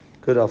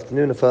Good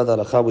afternoon. A further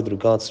halacha with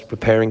regards to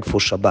preparing for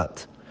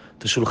Shabbat.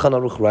 The Shulchan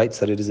Aruch writes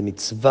that it is a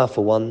mitzvah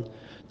for one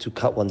to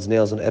cut one's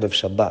nails on Erev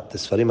Shabbat. The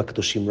Sfarim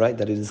HaKadoshim write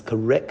that it is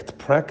correct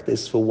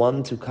practice for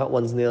one to cut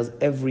one's nails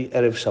every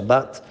Erev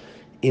Shabbat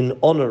in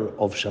honor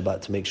of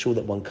Shabbat, to make sure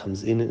that one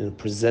comes in a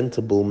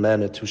presentable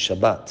manner to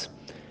Shabbat.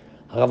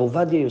 Rav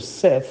Ovadia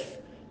Yosef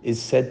is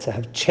said to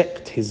have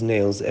checked his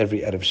nails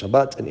every Erev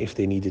Shabbat, and if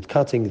they needed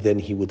cutting, then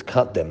he would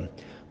cut them.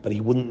 But he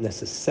wouldn't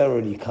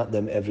necessarily cut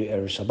them every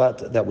Erev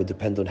Shabbat. That would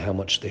depend on how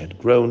much they had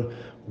grown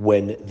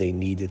when they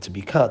needed to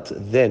be cut.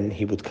 Then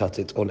he would cut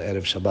it on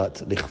Erev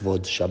Shabbat,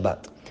 lichvod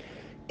Shabbat.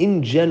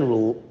 In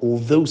general,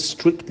 although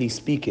strictly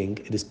speaking,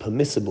 it is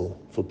permissible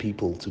for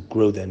people to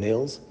grow their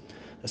nails,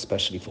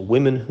 especially for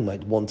women who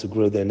might want to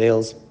grow their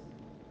nails.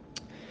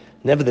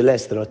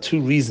 Nevertheless, there are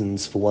two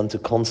reasons for one to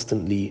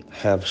constantly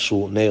have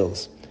short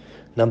nails.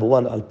 Number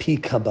one, al pi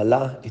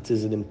Kabbalah, it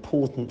is an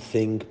important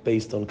thing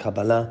based on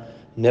Kabbalah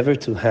never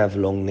to have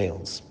long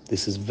nails.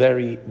 This is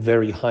very,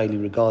 very highly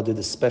regarded,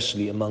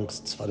 especially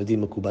amongst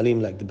Sfaradim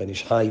Mekubalim like the Ben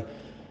Ish Hai.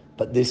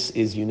 But this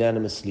is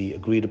unanimously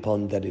agreed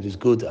upon that it is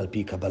good al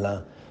pi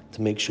Kabbalah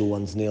to make sure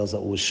one's nails are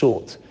always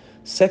short.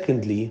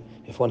 Secondly,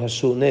 if one has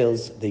short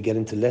nails, they get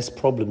into less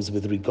problems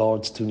with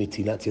regards to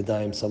nitilat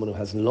yadayim. Someone who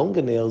has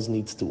longer nails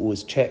needs to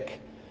always check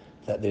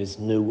that there's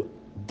no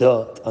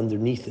dirt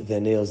underneath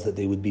their nails that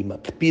they would be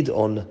makpid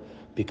on,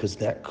 because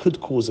that could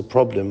cause a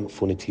problem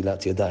for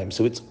nitilat yadayim.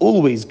 So it's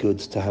always good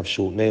to have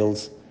short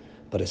nails,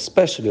 but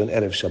especially on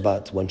Erev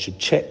Shabbat, one should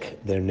check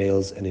their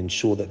nails and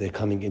ensure that they're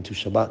coming into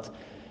Shabbat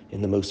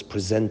in the most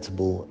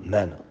presentable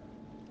manner.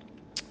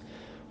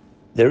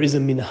 There is a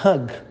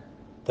minhag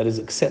that is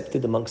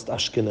accepted amongst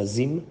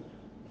Ashkenazim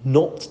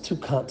not to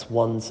cut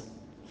one's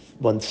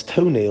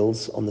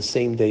toenails on the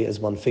same day as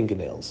one's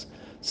fingernails.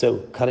 So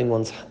cutting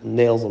one's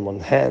nails on one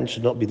hand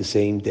should not be the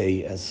same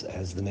day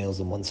as the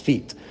nails on one's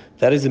feet.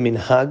 That is a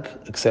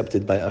minhag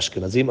accepted by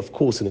Ashkenazim. Of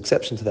course, an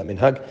exception to that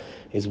minhag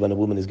is when a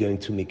woman is going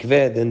to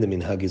mikveh. Then the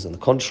minhag is on the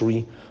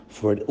contrary,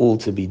 for it all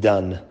to be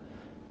done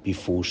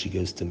before she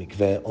goes to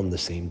mikveh on the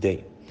same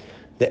day.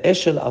 The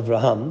Eshel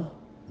Avraham,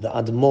 the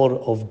Admor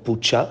of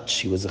Buchach,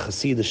 he was a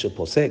Hasidic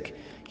posek,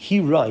 he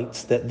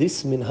writes that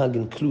this minhag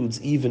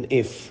includes even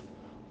if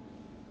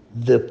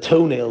the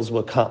toenails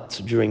were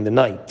cut during the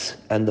night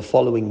and the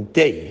following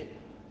day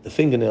the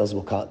fingernails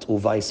were cut, or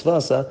vice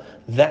versa,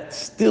 that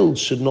still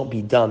should not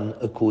be done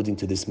according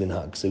to this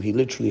minhag. So he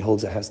literally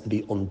holds it has to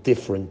be on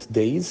different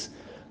days,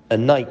 a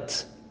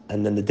night,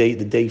 and then the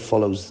day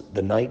follows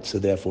the night. So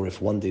therefore, if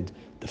one did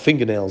the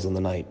fingernails on the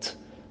night,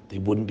 they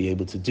wouldn't be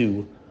able to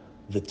do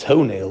the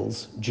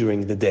toenails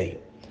during the day.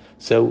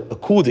 So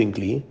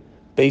accordingly,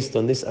 based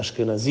on this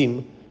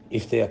Ashkenazim,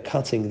 if they are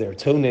cutting their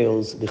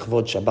toenails,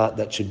 lichvod Shabbat,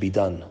 that should be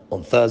done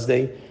on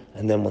Thursday,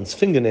 and then one's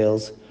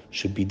fingernails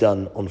should be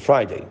done on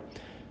Friday.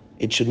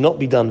 It should not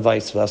be done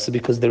vice versa,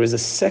 because there is a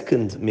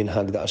second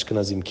minhag that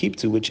Ashkenazim keep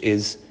to, which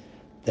is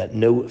that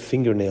no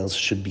fingernails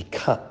should be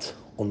cut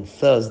on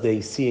Thursday,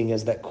 seeing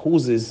as that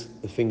causes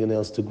the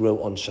fingernails to grow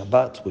on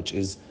Shabbat, which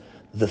is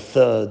the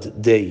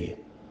third day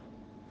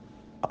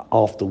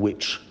after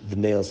which the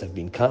nails have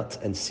been cut,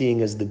 and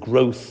seeing as the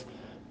growth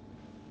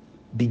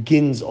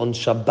begins on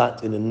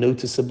Shabbat in a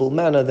noticeable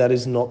manner, that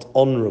is not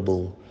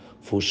honorable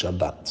for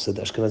Shabbat. So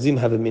the Ashkenazim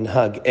have a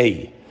minhag,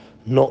 A,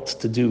 not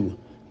to do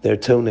their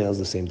toenails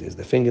the same day as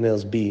their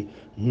fingernails, B,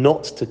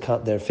 not to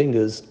cut their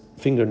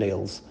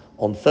fingernails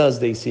on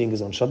Thursday, seeing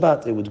as on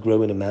Shabbat it would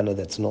grow in a manner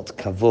that's not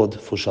kavod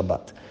for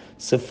Shabbat.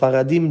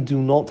 Sephardim do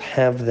not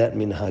have that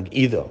minhag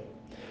either.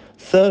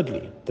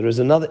 Thirdly, there is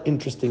another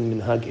interesting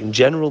minhag in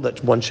general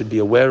that one should be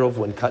aware of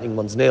when cutting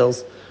one's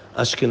nails.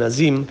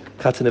 Ashkenazim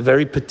cut in a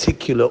very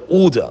particular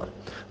order.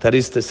 That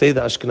is to say,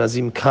 the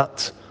Ashkenazim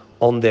cut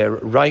on their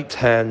right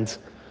hand.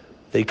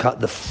 They cut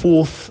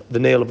the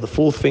nail of the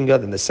fourth finger,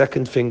 then the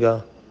second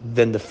finger,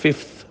 then the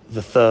fifth,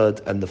 the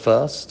third, and the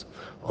first.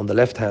 On the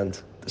left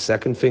hand, the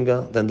second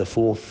finger, then the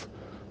fourth,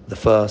 the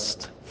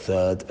first,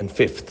 third, and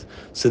fifth.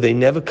 So they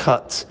never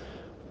cut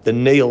the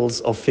nails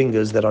of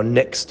fingers that are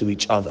next to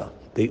each other.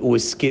 They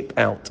always skip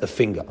out a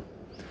finger.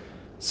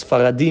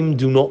 Sfaradim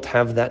do not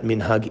have that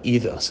minhag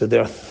either. So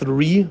there are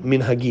three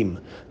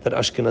minhagim that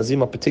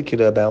Ashkenazim are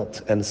particular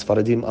about and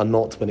Sfaradim are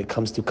not when it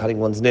comes to cutting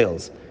one's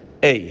nails.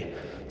 A,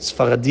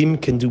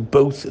 Sfaradim can do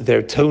both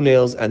their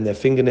toenails and their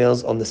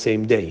fingernails on the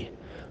same day.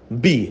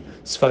 B,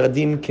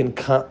 Sfaradim can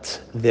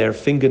cut their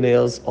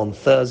fingernails on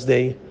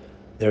Thursday.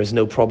 There is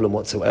no problem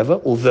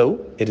whatsoever, although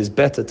it is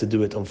better to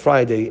do it on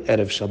Friday,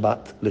 Erev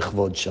Shabbat,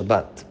 lichvod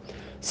Shabbat.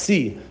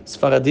 C,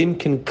 Sfaradim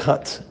can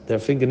cut their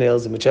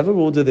fingernails in whichever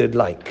order they'd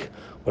like,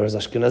 whereas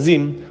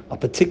Ashkenazim are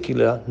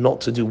particular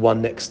not to do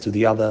one next to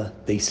the other.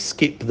 They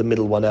skip the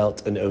middle one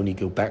out and only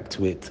go back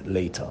to it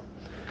later.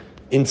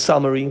 In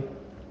summary,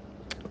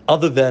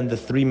 other than the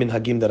three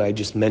minhagim that I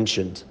just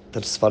mentioned,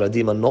 that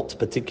Sfaradim are not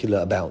particular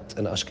about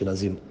and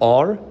Ashkenazim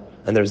are,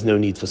 and there is no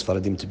need for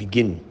Sfaradim to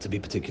begin to be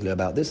particular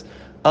about this,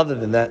 other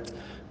than that,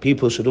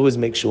 people should always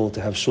make sure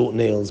to have short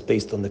nails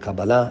based on the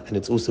Kabbalah, and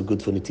it's also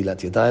good for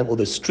nitilat yadayim,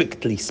 although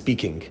strictly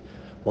speaking,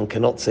 one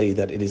cannot say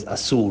that it is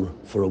asur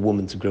for a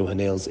woman to grow her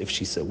nails if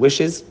she so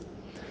wishes.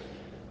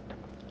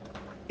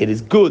 It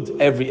is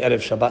good every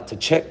Erev Shabbat to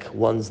check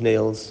one's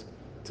nails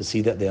to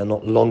see that they are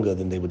not longer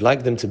than they would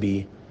like them to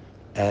be,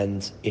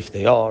 and if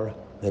they are,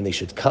 then they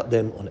should cut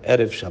them on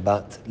Erev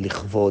Shabbat,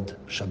 lichvod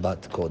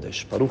Shabbat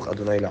Kodesh. Baruch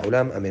Adonai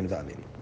La'olam, Amen va'amen.